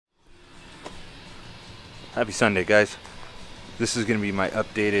Happy Sunday, guys. This is going to be my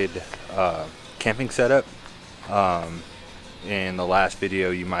updated camping setup. In the last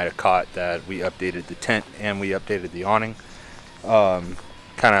video you might have caught that we updated the tent and we updated the awning. Kind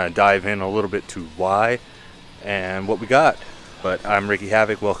of dive in a little bit to why and what we got. But I'm Ricky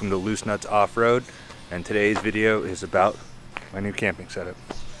Havoc, welcome to Loose Nuts Off-Road, and today's video is about my new camping setup.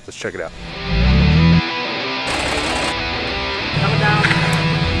 Let's check it out. Coming down.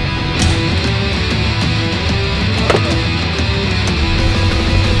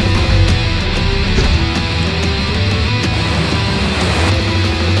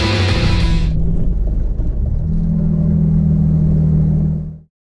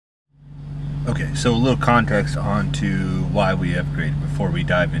 Okay, so a little context on to why we upgraded before we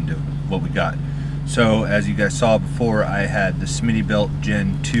dive into what we got. So as you guys saw before, I had the Smittybilt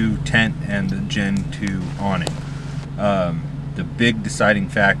Gen 2 tent and the Gen 2 awning. The big deciding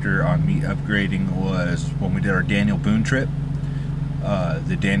factor on me upgrading was when we did our Daniel Boone trip.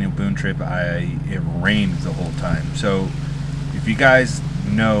 The Daniel Boone trip, it rained the whole time. So if you guys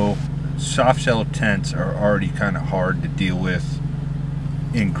know, soft shell tents are already kind of hard to deal with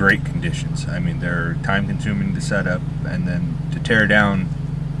in great conditions. I mean, they're time consuming to set up, and then to tear down,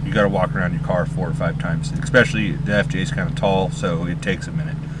 you got to walk around your car 4 or 5 times. Especially the FJ is kind of tall, so it takes a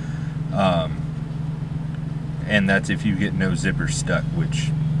minute. And that's if you get no zippers stuck,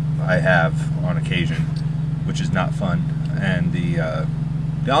 which I have on occasion, which is not fun. And the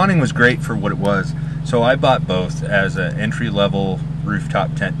awning was great for what it was, so I bought both as an entry-level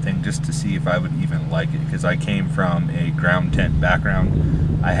rooftop tent thing just to see if I would even like it, because I came from a ground tent background.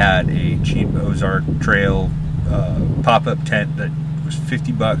 I had a cheap Ozark Trail pop-up tent that was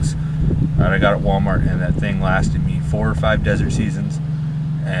 50 bucks that I got at Walmart, and that thing lasted me 4 or 5 desert seasons,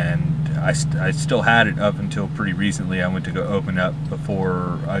 and I still had it up until pretty recently. I went to go open up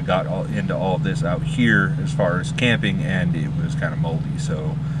before I got into all of this out here as far as camping, and it was kind of moldy,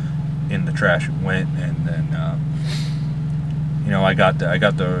 so in the trash it went. And then you know, I got the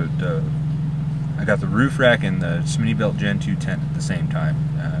roof rack and the Smittybilt Gen 2 tent at the same time.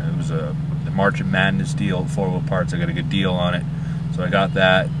 It was the March of Madness deal, 4-wheel parts. I got a good deal on it, so I got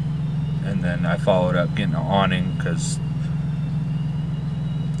that, and then I followed up getting an awning, because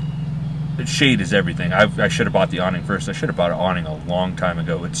shade is everything. I should have bought the awning first. I should have bought an awning a long time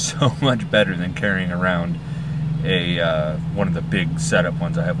ago. It's so much better than carrying around a one of the big setup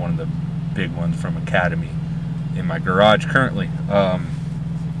ones. I have one of the big ones from Academy in my garage currently.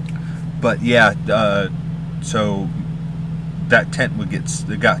 But yeah, so that tent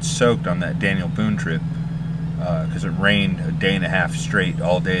got soaked on that Daniel Boone trip, because it rained a day and a half straight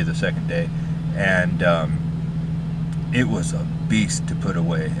all day the second day, and it was a beast to put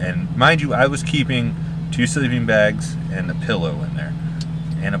away. And mind you, I was keeping 2 sleeping bags and a pillow in there,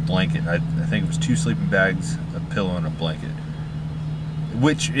 and a blanket. I think it was 2 sleeping bags, a pillow, and a blanket,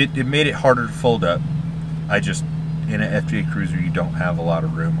 which it made it harder to fold up. I just, in an FJ Cruiser, you don't have a lot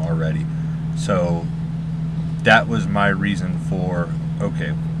of room already. So that was my reason for,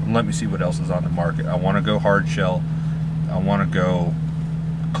 okay, let me see what else is on the market. I want to go hard shell. I want to go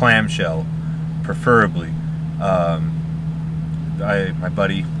clamshell, preferably. My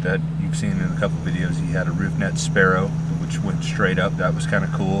buddy that you've seen in a couple of videos, he had a roof net Sparrow, which went straight up. That was kind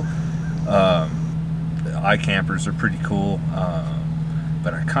of cool. The iCampers are pretty cool.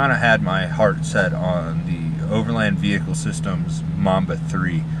 But I kind of had my heart set on the Overland Vehicle Systems Mamba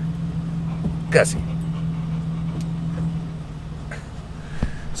 3. Gussie.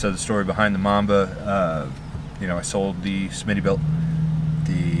 So the story behind the Mamba, you know, I sold the Smittybilt.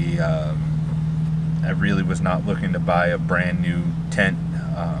 I really was not looking to buy a brand new tent,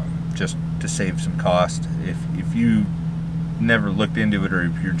 just to save some cost. If you never looked into it, or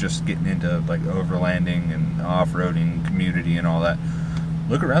if you're just getting into like overlanding and off-roading community and all that,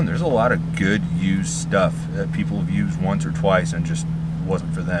 look around. There's a lot of good used stuff that people have used once or twice and just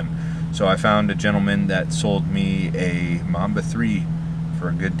wasn't for them. So I found a gentleman that sold me a Mamba 3 for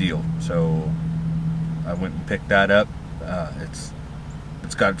a good deal. So I went and picked that up.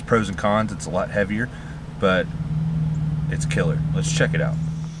 It's got its pros and cons. It's a lot heavier, but it's killer. Let's check it out.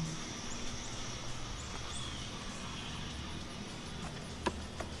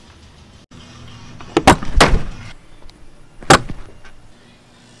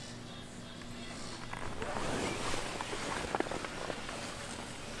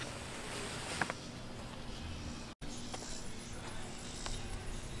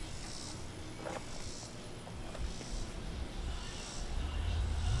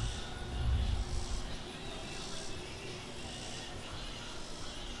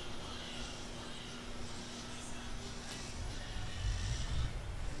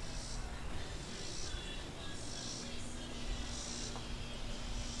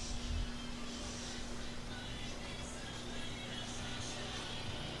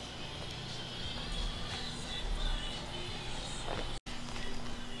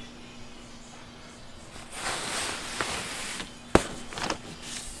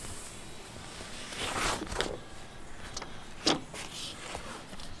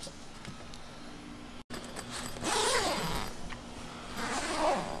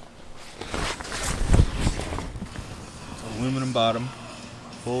 aluminum bottom,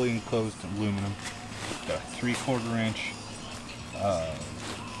 fully enclosed aluminum. Got a 3/4 inch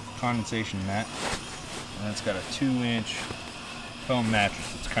condensation mat, and it's got a 2-inch foam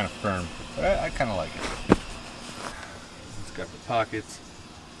mattress. It's kind of firm, but I kind of like it. It's got the pockets,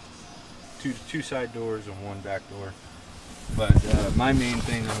 two side doors and one back door. But my main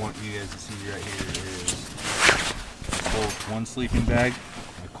thing I want you guys to see right here is one sleeping bag,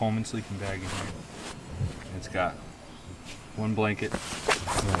 a Coleman sleeping bag in here. It's got one blanket,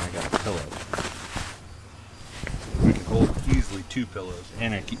 and then I got a pillow. I can hold easily 2 pillows,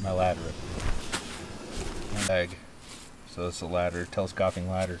 and I keep my ladder up. One bag. So it's a ladder, telescoping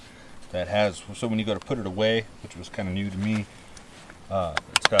ladder that has, so when you go to put it away, which was kind of new to me,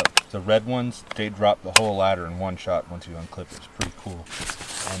 it's got the red ones, they drop the whole ladder in one shot once you unclip it. It's pretty cool.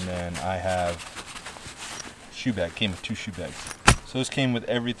 And then I have shoe bag, came with 2 shoe bags. So this came with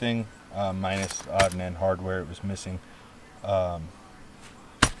everything, minus odd and end hardware it was missing. But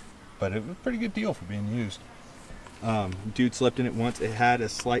it was a pretty good deal for being used. Dude slept in it once. It had a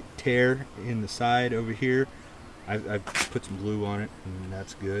slight tear in the side over here. I put some glue on it, and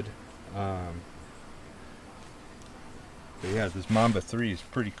that's good. But yeah, this Mamba 3 is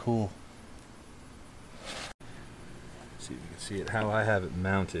pretty cool. Let's see if you can see it, how I have it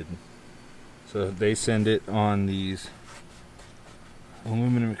mounted. So they send it on these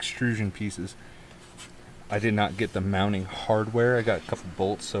aluminum extrusion pieces. I did not get the mounting hardware. I got a couple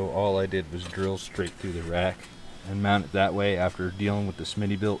bolts, so all I did was drill straight through the rack and mount it that way after dealing with the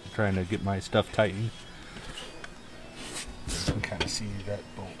Smittybilt, trying to get my stuff tightened. You can kind of see that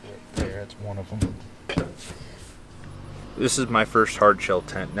bolt right there. That's one of them. This is my first hard shell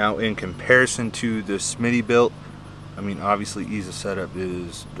tent. Now, in comparison to the Smittybilt, I mean, obviously ease of setup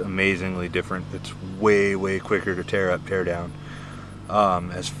is amazingly different. It's way quicker to tear up, tear down.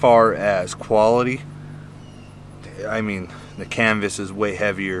 As far as quality, I mean, the canvas is way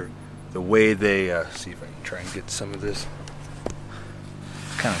heavier. The way they, see if I can try and get some of this.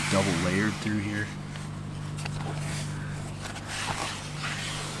 It's kind of double layered through here,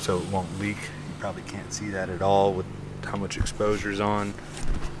 so it won't leak. You probably can't see that at all with how much exposure's on,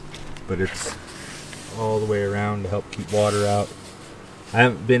 but it's all the way around to help keep water out. I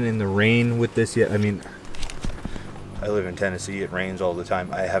haven't been in the rain with this yet. I mean, I live in Tennessee, it rains all the time.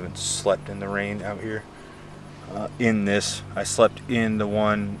 I haven't slept in the rain out here. In this, I slept in the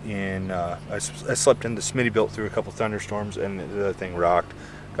one in, I slept in the Smittybilt through a couple thunderstorms, and the thing rocked.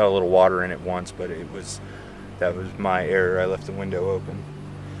 Got a little water in it once, but that was my error. I left the window open.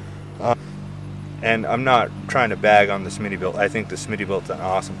 And I'm not trying to bag on the Smittybilt. I think the Smittybilt's an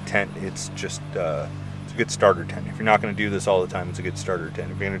awesome tent. It's just, it's a good starter tent. If you're not going to do this all the time, it's a good starter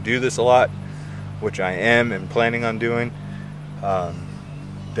tent. If you're going to do this a lot, which I am and planning on doing,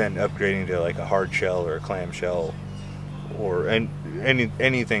 then upgrading to like a hard shell or a clam shell or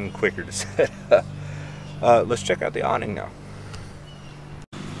anything quicker to set up. Let's check out the awning now.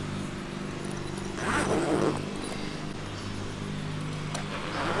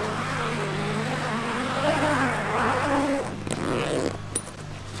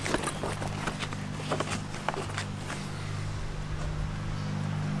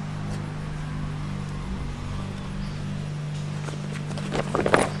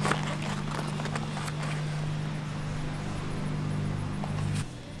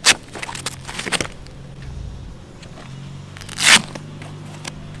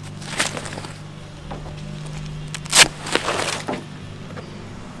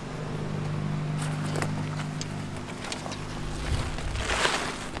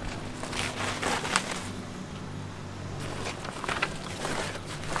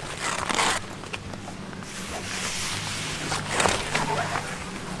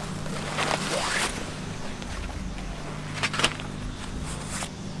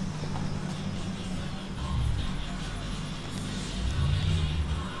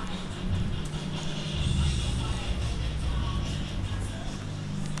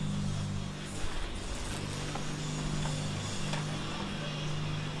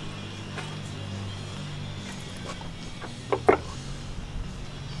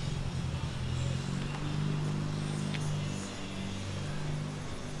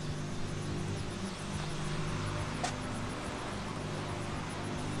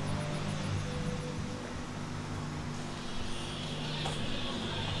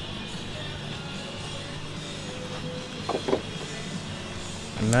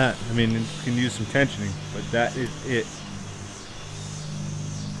 And that, I mean, it can use some tensioning, but that is it.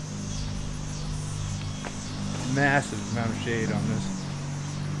 Massive amount of shade on this.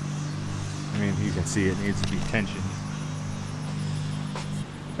 I mean, you can see it needs to be tensioned.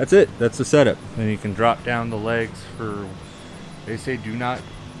 That's it. That's the setup. Then you can drop down the legs for They say do not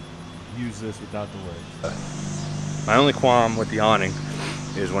use this without the legs. My only qualm with the awning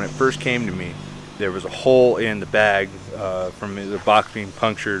is when it first came to me, there was a hole in the bag from the box being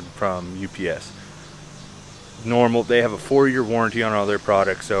punctured from UPS. Normal, they have a 4-year warranty on all their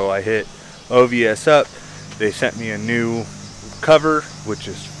products, so I hit OVS up. They sent me a new cover, which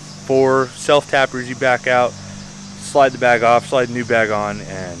is 4 self-tappers. You back out, slide the bag off, slide the new bag on,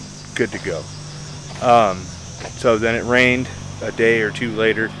 and good to go. So then it rained a day or 2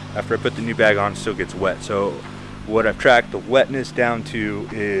 later. After I put the new bag on, it still gets wet. So what I've tracked the wetness down to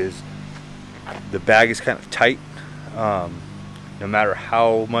is the bag is kind of tight. No matter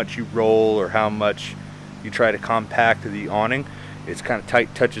how much you roll or how much you try to compact the awning, it's kind of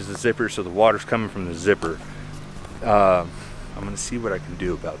tight, touches the zipper, so the water's coming from the zipper. I'm gonna see what I can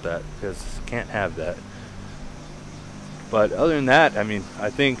do about that, because I can't have that. But other than that, I mean,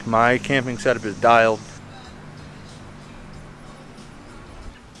 I think my camping setup is dialed.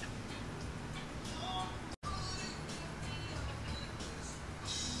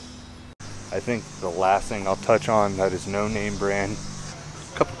 I think the last thing I'll touch on that is no name brand.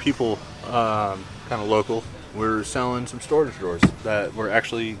 A couple people, kind of local, were selling some storage drawers that were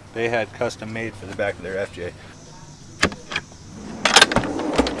actually, they had custom made for the back of their FJ.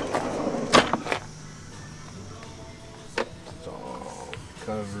 It's all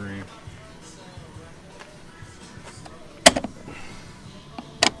recovery.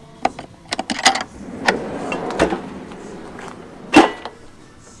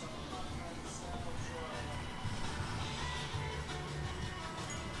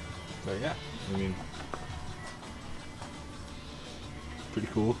 So yeah, I mean, pretty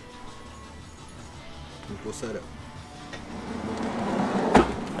cool. Pretty cool setup.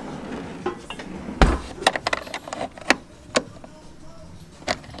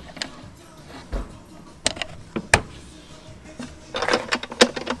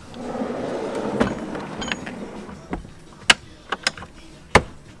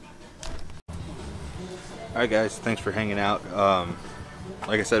 Alright guys, thanks for hanging out.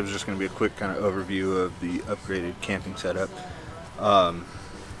 Like I said, it was just going to be a quick kind of overview of the upgraded camping setup. And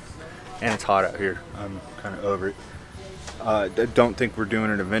it's hot out here. I'm kind of over it. I don't think we're doing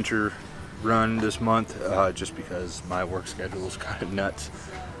an adventure run this month, just because my work schedule is kind of nuts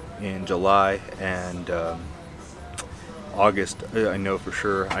in July and August. I know for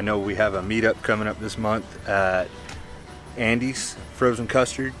sure. I know we have a meetup coming up this month at Andy's Frozen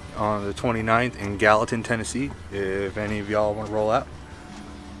Custard on the 29th in Gallatin, Tennessee, if any of y'all want to roll out.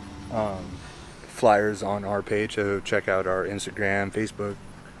 Flyers on our page, so check out our Instagram, Facebook,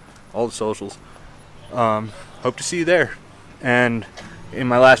 all the socials. Hope to see you there. And in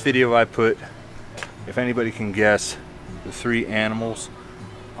my last video I put, if anybody can guess the 3 animals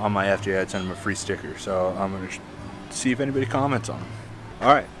on my FJ, I'd send them a free sticker. So I'm going to see if anybody comments on them.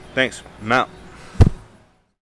 Alright, thanks. I'm out.